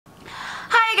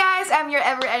I'm your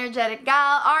ever-energetic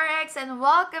gal, RX, and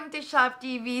welcome to Shop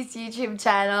TV's YouTube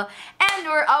channel. And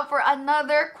we're up for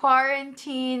another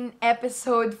quarantine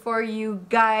episode for you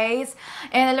guys.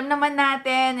 And alam naman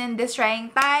natin, in this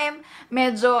trying time,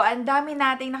 medyo ang dami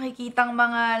nating nakikitang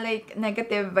mga like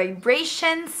negative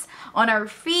vibrations on our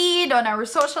feed, on our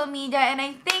social media, and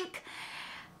I think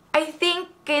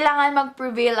kailangan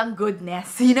mag-prevail ang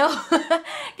goodness, you know?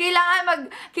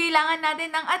 kailangan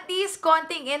natin ng at least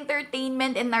konting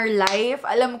entertainment in our life.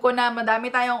 Alam ko na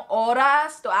madami tayong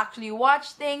oras to actually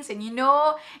watch things, and you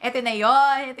know, ito na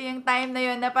yon, ito yung time na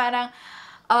yon na parang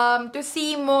to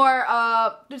see more,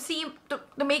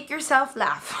 to make yourself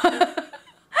laugh.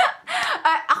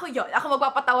 Ako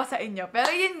magpapatawa sa inyo.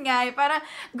 Pero yun nga, parang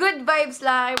good vibes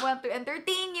lang. I want to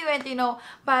entertain you and, you know,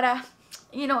 para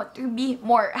to be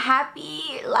more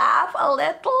happy, laugh a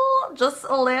little, just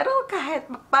a little, kahit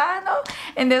paano.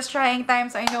 In this trying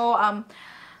times, I know,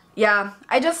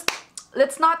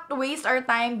 let's not waste our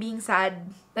time being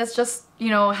sad. Let's just,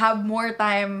 have more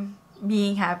time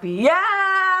being happy.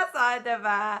 Yes!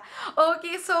 Diba?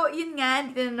 Okay, so, yun nga,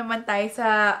 dito na naman tayo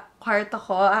sa kwarto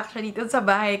ko. Actually, dito sa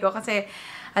bahay ko, kasi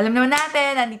alam naman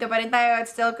natin, nandito pa rin tayo,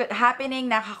 it's still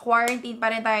happening, naka-quarantine pa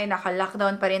rin tayo,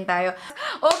 naka-lockdown pa rin tayo.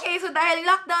 Okay, so dahil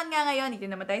lockdown nga ngayon, dito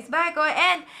naman tayo sa bahay ko,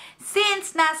 and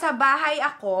since nasa bahay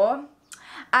ako,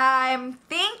 I'm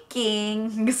thinking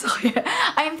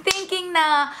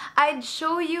na I'd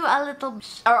show you a little,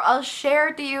 or I'll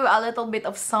share to you a little bit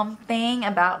of something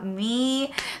about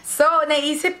me. So,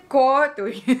 naisip ko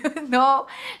to,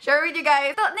 share with you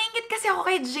guys. So, nainggit kasi ako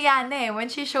kay Gianna when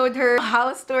she showed her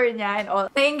house tour niya and all.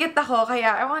 Nainggit ako,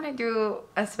 kaya I wanna do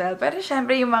as well. Pero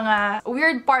syempre, yung mga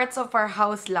weird parts of our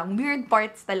house lang. Weird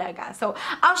parts talaga. So,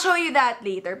 I'll show you that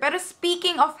later. Pero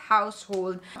speaking of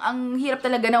household, ang hirap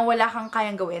talaga na wala kang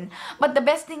kayang gawin. But the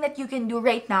best thing that you can do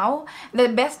right now, the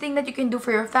best thing that you can do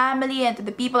for your family and to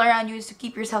the people around you is to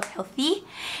keep yourself healthy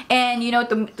and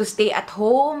to stay at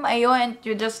home, and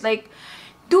to just like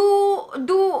do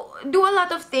a lot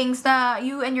of things na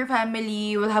you and your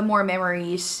family will have more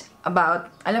memories about.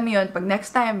 Alam mo yun, pag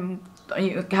next time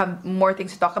you have more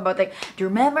things to talk about, like, do you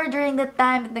remember during that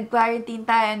time that nag-quarantine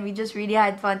tayo and we just really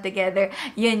had fun together?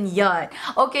 Yun.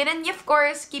 Okay, then of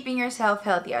course, keeping yourself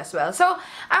healthy as well. So,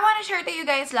 I want to share to you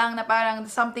guys lang na parang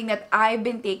something that I've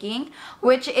been taking,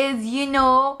 which is,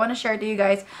 I want to share to you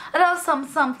guys a little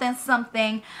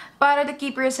something para to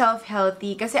keep yourself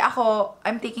healthy. Kasi ako,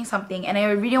 I'm taking something and I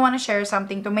really want to share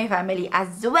something to my family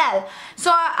as well.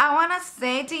 So, I want to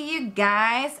say to you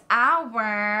guys,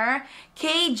 our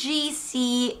KGC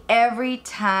Every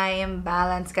Time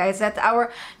Balance, guys. That's our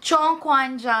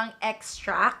Chongkwanjang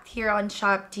extract here on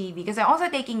Shop TV. Because I'm also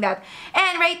taking that.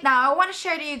 And right now, I want to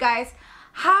share to you guys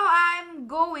how I'm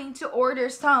going to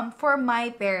order some for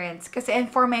my parents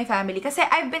and for my family. Kasi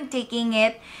I've been taking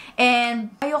it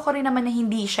and ayoko rin naman na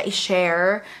hindi siya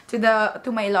i-share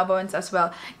to my loved ones as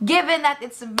well. Given that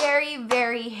it's very,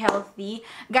 very healthy.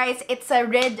 Guys, it's a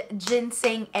red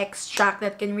ginseng extract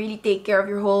that can really take care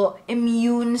of your whole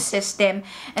immune system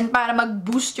and para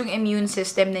mag-boost yung immune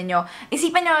system ninyo.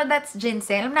 Isipin nyo, that's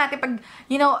ginseng. Alam natin, pag,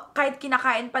 kahit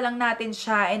kinakain pa lang natin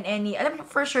siya in any, alam mo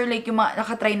for sure, like, yung mga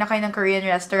nakatry na kayo ng Korean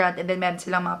restaurant and then meron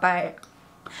silang mga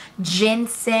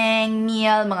ginseng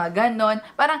meal, mga ganon.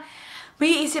 Parang,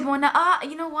 may isip mo na,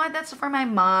 you know what, that's for my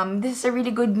mom. This is a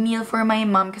really good meal for my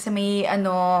mom kasi may,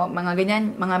 mga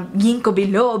ganyan, mga ginkgo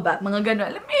biloba, mga ganon.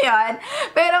 Alam mo yan?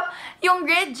 Pero, yung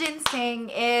red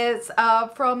ginseng is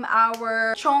from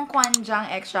our Chongkwanjang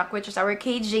extract, which is our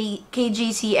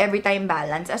KGC Every Time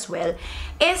Balance as well,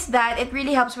 is that it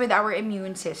really helps with our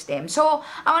immune system. So,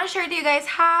 I want to share to you guys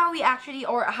how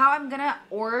I'm gonna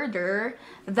order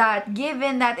that,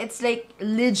 given that it's like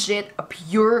legit a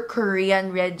pure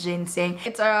Korean red ginseng.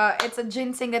 It's a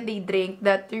ginseng that they drink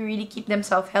that to really keep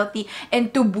themselves healthy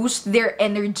and to boost their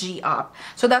energy up.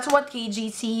 So that's what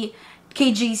KGC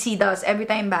does, Every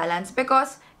Time Balance,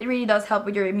 because it really does help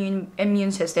with your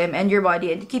immune system and your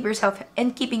body and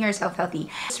keeping yourself healthy.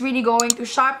 It's really going to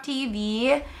Shop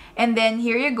TV. And then,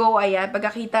 here you go. Ayan,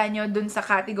 pagkakita nyo dun sa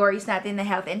categories natin na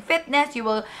health and fitness, you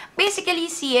will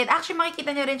basically see it. Actually,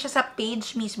 makikita nyo rin siya sa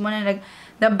page mismo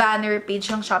na banner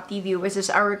page ng Shop TV, which is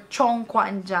our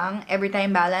Chongkwanjang Every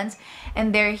Time Balance.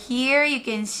 And here, you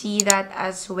can see that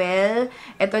as well.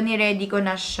 Ito, ni-ready ko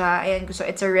na siya. Ayan, so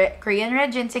it's a Korean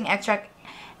red ginseng extract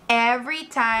every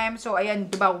time. So,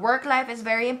 ayan, diba, work life is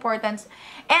very important.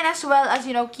 And as well as,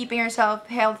 keeping yourself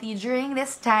healthy during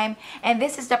this time. And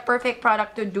this is the perfect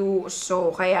product to do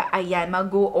so. Kaya, ayan,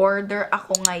 mag-order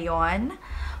ako ngayon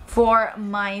for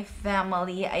my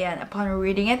family. Ayan, upon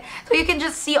reading it. So, you can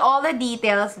just see all the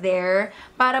details there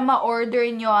para ma-order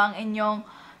nyo ang inyong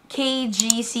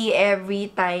KGC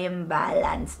every time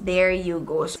balance. There you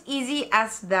go. So, easy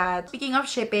as that. Speaking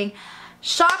of shipping,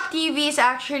 Shop TV is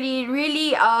actually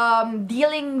really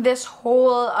dealing this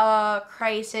whole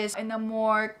crisis in a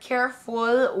more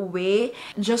careful way.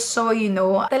 Just so you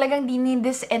know, talagang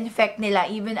dini-disinfect nila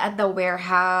even at the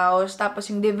warehouse.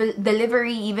 Tapos yung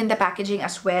delivery, even the packaging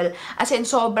as well. As in,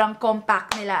 sobrang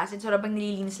compact nila. As in, sobrang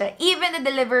nililinis nila. Even the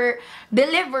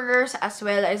deliverers as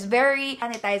well is very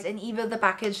sanitized, and even the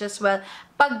package as well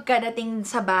pagkadating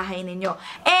sa bahay ninyo.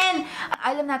 And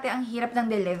alam natin ang hirap ng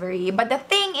delivery. But the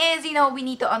thing is, you know, we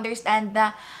need to understand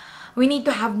that we need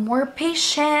to have more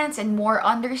patience and more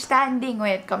understanding when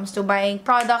it comes to buying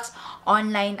products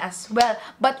online as well.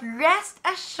 But rest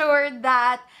assured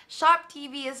that Shop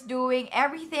TV is doing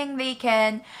everything they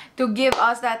can to give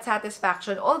us that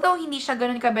satisfaction. Although hindi siya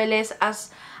ganun kabilis as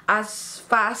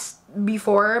fast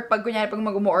before. Pag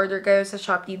mag-order kayo sa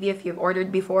Shop TV, if you've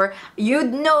ordered before,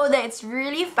 you'd know that it's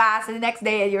really fast and the next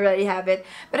day you already have it.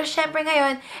 Pero syempre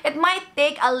ngayon, it might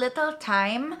take a little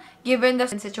time given the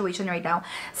situation right now.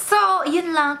 So,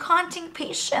 yun lang. Counting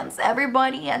patience,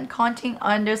 everybody, and counting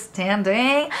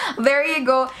understanding. There you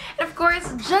go. And of course,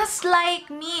 just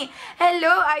like me.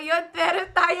 Hello, ayun,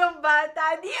 pero tayong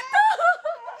bata dito.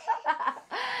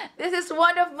 This is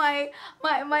one of my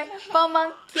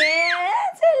pamangkins.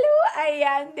 Hello,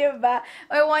 ayan, diba?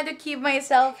 I want to keep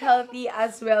myself healthy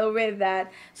as well with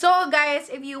that. So, guys,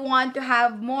 if you want to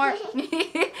have more,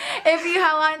 if you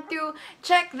want to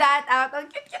check that out, ang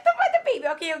cute naman the baby.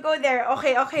 Okay, you go there.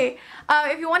 Okay.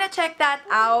 If you want to check that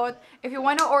out, if you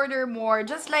want to order more,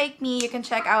 just like me, you can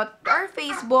check out our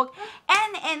Facebook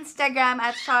and Instagram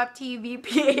at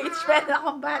ShopTVPH. Pwede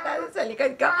akong bata sa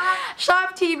likod ko.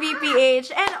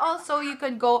 ShopTVPH. And also, you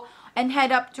can go and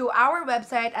head up to our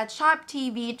website at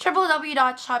ShopTV,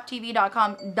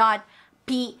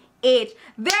 www.shoptv.com.ph.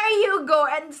 There you go.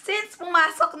 And since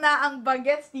pumasok na ang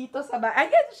bagets dito sa bahay,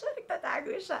 ayan siya,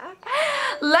 nagtatago siya.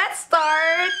 Let's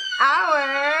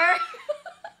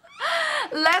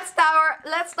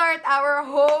start our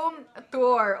home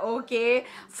tour, okay?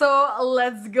 So,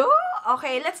 let's go.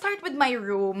 Okay, let's start with my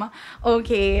room.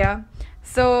 Okay.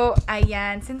 So,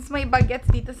 ayan. Since may bagets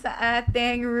dito sa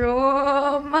ating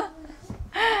room,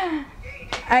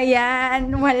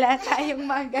 ayan, wala tayong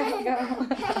magagawa.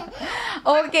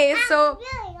 Okay, so,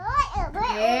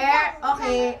 there.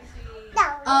 Okay.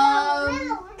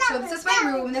 So this is my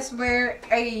room. This is where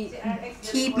I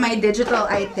keep my digital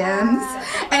items.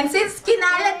 And since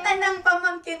kinalat na ng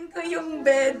pamangkin ko yung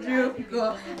bedroom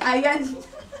ko, ayan.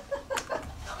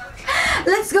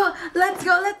 Let's go to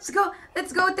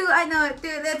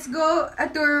let's go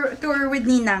a tour with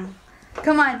Ninang.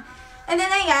 Come on. And then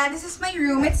ayan, this is my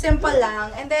room. It's simple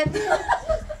lang. And then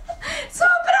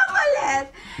sobrang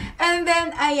kulit. And then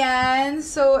ayan,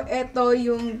 so ito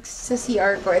yung sa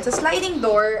CR ko. It's a sliding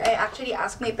door. I actually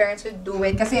asked my parents to do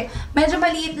it kasi medyo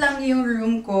maliit lang yung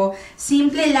room ko.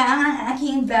 Simple lang ang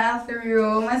aking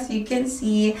bathroom. As you can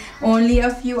see, only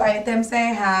a few items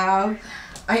I have.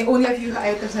 Only a few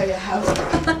items I have.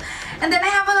 And then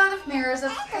I have a lot of mirrors.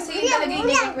 Kasi yun talaga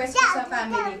yung request ko sa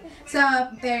family.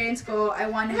 Sa parents ko, I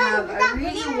want to have a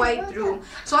really white room.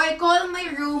 So I call my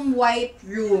room white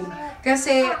room.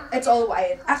 Kasi it's all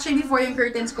white. Actually, before yung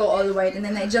curtains ko, all white. And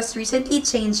then I just recently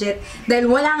changed it. Dahil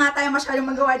wala nga tayong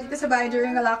masyadong magawa dito sa bahay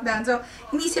during the lockdown. So,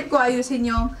 inisip ko ayusin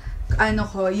yung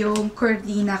yung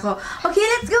cortina ko. Okay,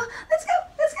 let's go!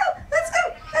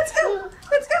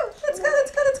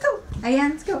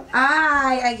 Ayan, let's go.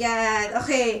 Ayan.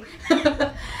 Okay.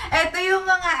 Ito yung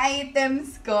mga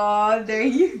items ko. There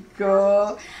you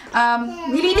go.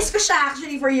 Nilinis ko siya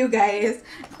actually for you guys.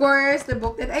 Of course, the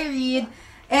book that I read.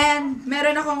 And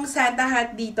meron akong Santa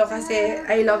hat dito kasi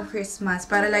I love Christmas.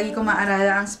 Para lagi ko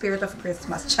maalala ang spirit of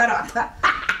Christmas. Charot.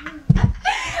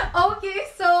 Okay,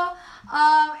 so,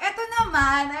 eto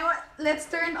naman, let's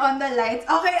turn on the lights.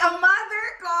 Okay, ang mother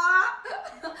ko!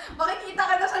 Makikita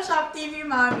ka na sa Shop TV,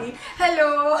 Mommy.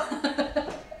 Hello!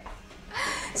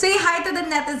 Say hi to the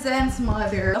netizens,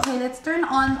 mother. Okay, let's turn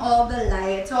on all the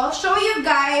lights. So, I'll show you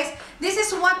guys. This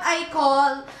is what I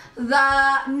call the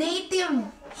native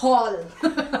hall.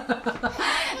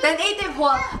 The native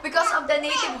hall. Because of the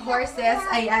native horses.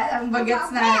 Ayan, ang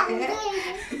bagets natin.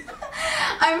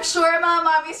 I'm sure mga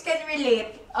mommies can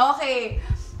relate. Okay.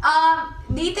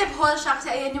 Native hall siya kasi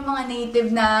ayan yung mga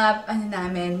native na,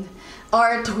 namin,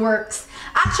 artworks.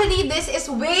 Actually, this is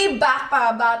way back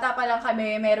pa. Bata pa lang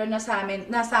kami, meron na sa amin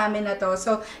na to.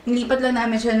 So, nilipat lang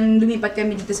namin siya nung lumipat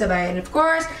kami dito sa bayan. Of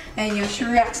course, and yung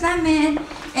Shreks namin.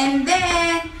 And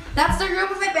then, that's the room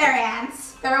of my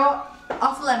parents. Pero,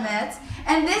 off limits.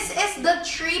 And this is the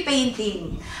tree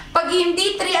painting. Pag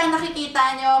hindi tree ang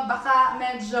nakikita nyo, baka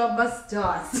medyo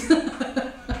bastos.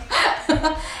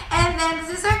 And then,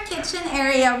 this is our kitchen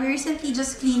area. We recently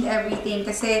just cleaned everything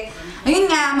kasi,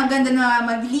 ayun nga, maganda na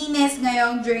maglinis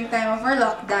ngayon during time of our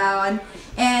lockdown.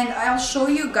 And I'll show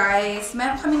you guys,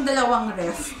 meron kaming dalawang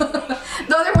ref.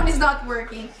 The other one is not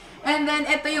working. And then,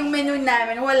 ito yung menu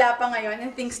namin. Wala pa ngayon.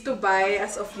 And things to buy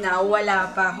as of now,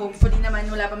 wala pa. Hopefully naman,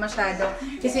 wala pa masyado.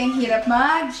 Kasi ang hirap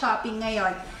mag-shopping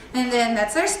ngayon. And then,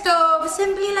 that's our stove.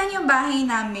 Simple lang yung bahay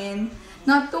namin.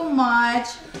 Not too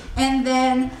much. And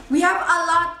then, we have a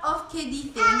lot of kiddie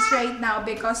things right now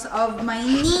because of my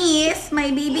niece,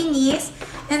 my baby niece.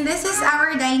 And this is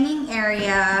our dining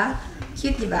area.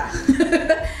 Cute, diba?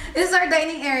 This is our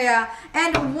dining area.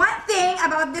 And one thing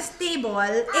about this table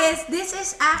is this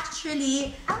is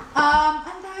actually, ang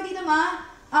tawag dito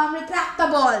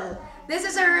retractable. This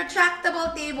is a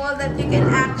retractable table that you can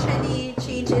actually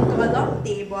change into a long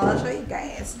table. I'll show you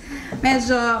guys.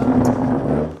 Medyo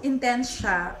intense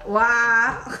siya.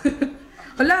 Wow!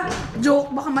 Hala,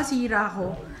 joke, baka masira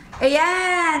ako.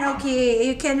 Ayan, okay.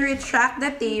 You can retract the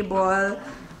table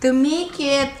to make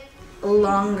it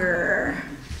longer.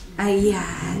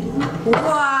 Ayan.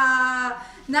 Wow!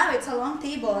 Now, it's a long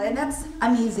table and that's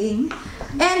amazing.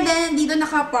 And then, dito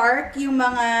nakapark yung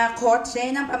mga kotse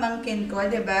ng pamangkin ko,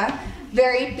 diba?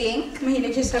 Very pink.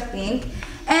 Mahilig siya sa pink.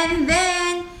 And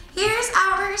then, here's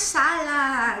our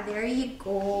sala. There you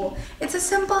go. It's a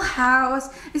simple house.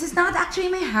 This is not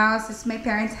actually my house. It's my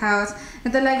parents' house.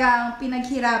 Na talagang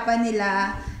pinaghirapan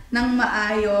nila ng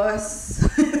maayos.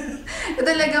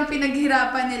 Talagang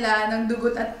pinaghirapan nila ng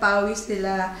dugot at pawis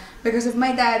nila because of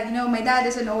my dad. You know, my dad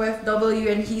is an OFW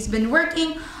and he's been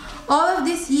working all of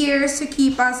these years to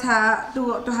keep us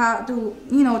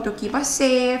to keep us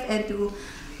safe and to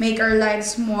make our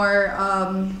lives more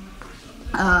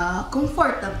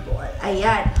comfortable.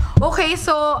 Ayan. Okay,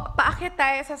 so paakyat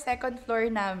tayo sa second floor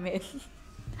namin.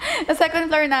 Sa second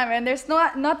floor namin, there's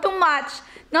not too much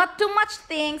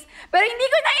things. Pero hindi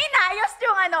ko na inayos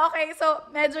yung okay? So,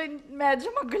 medyo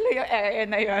magulo yung area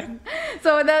na yun.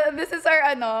 So, this is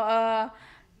our,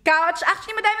 couch.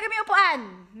 Actually, madami kami upuan.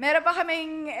 Meron pa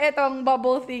kaming itong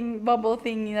bubble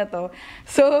thing na to.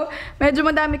 So, medyo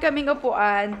madami kaming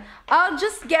upuan. I'll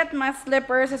just get my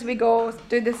slippers as we go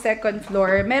to the second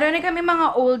floor. Meron na kami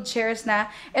mga old chairs na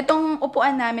itong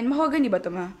upuan namin. Mahogany ba ito,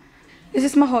 ma? This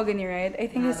is mahogany, right? I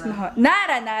think it's mahogany.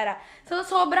 Nara. So,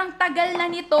 sobrang tagal na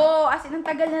nito. As in, ang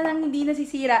tagal na lang hindi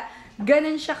nasisira.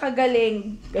 Ganon siya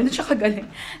kagaling.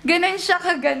 Ganon siya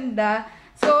kaganda.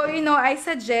 So, you know, I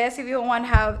suggest if you want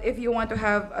to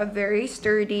have a very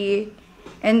sturdy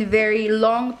and very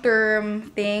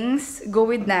long-term things, go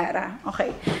with Nara.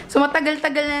 Okay. So,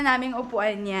 matagal-tagal na naming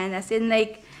upuan yan. As in,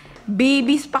 like,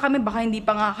 babies pa kami. Baka hindi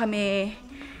pa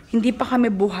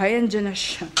kami buhay. Andiyan na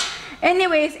siya.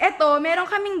 Anyways, eto, meron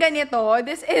kaming ganito.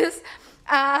 This is,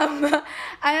 anong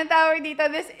tawag dito?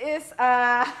 This is,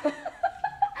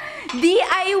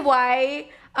 DIY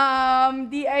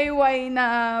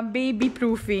na baby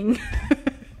proofing.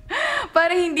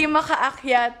 Para hindi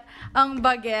makaakyat ang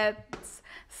bagets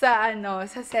sa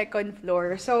second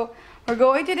floor. So, we're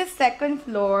going to the second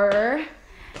floor.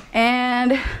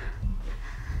 And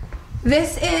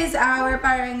this is our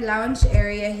parang lounge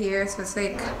area here. So, it's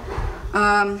like,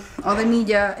 all the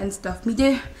media and stuff.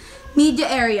 Media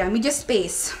area, media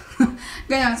space.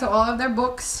 Ganyan. So all of their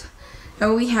books.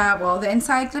 So we have all the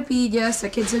encyclopedias,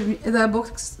 the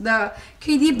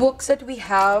kiddie books that we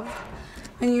have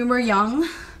when we were young.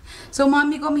 So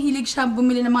mommy ko mahilig siya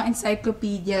bumili ng mga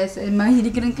encyclopedias and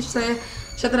mahilig rin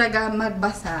siya talaga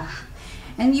magbasa.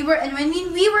 And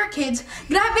when we were kids,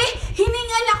 grabe,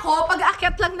 hiningal ako pag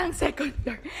akyat lang ng second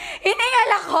floor. Hiningal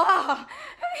ako.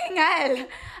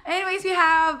 Hingal. Anyways, we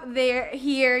have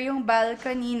here yung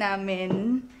balcony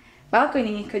namin.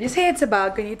 Balcony? Could you say it's a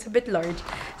balcony? It's a bit large.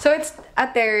 So, it's a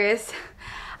terrace.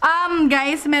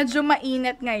 Guys, medyo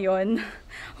mainit ngayon.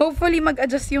 Hopefully,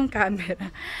 mag-adjust yung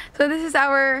camera. So, this is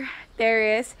our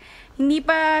terrace. Hindi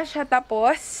pa siya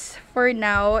tapos for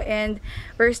now. And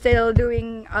we're still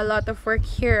doing a lot of work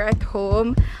here at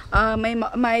home.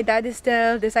 My dad is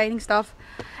still designing stuff.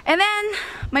 And then,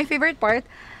 my favorite part,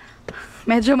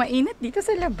 medyo mainit dito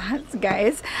sa labas,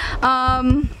 guys.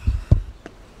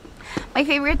 My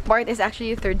favorite part is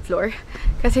actually the third floor.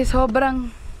 Kasi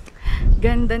sobrang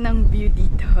ganda ng view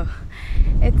dito.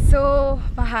 It's so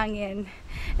mahangin.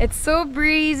 It's so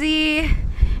breezy.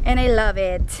 And I love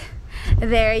it.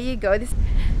 There you go. This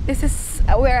is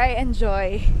where I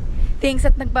enjoy things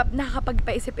at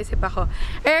nakakapagpaisip-isip ako.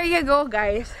 There you go,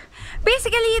 guys.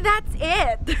 Basically, that's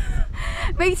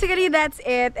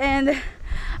it. And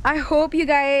I hope you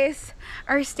guys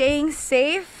are staying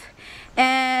safe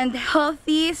and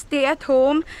healthy. Stay at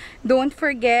home. Don't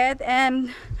forget.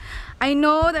 And I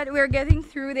know that we're getting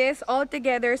through this all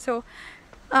together. So,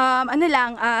 ano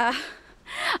lang,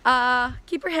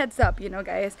 keep your heads up, you know,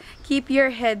 guys. Keep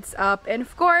your heads up. And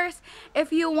of course,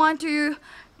 if you want to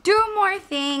do more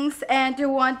things and you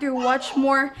want to watch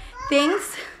more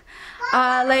things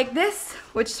like this,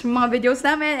 which mga videos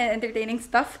namin and entertaining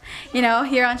stuff, you know,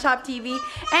 here on Shop TV,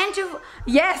 and to,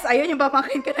 yes, ayun yung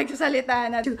pamangkin ko nagsasalita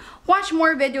na, to watch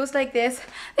more videos like this,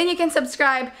 then you can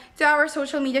subscribe to our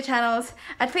social media channels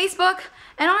at Facebook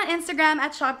and on Instagram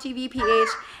at Shop TV PH,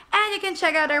 and you can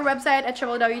check out our website at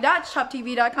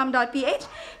www.shoptv.com.ph,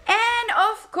 and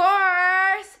of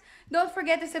course, don't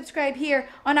forget to subscribe here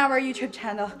on our YouTube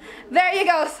channel. There you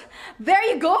go. There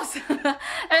you go. There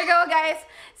you go, guys.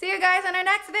 See you guys on our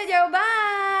next video.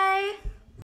 Bye!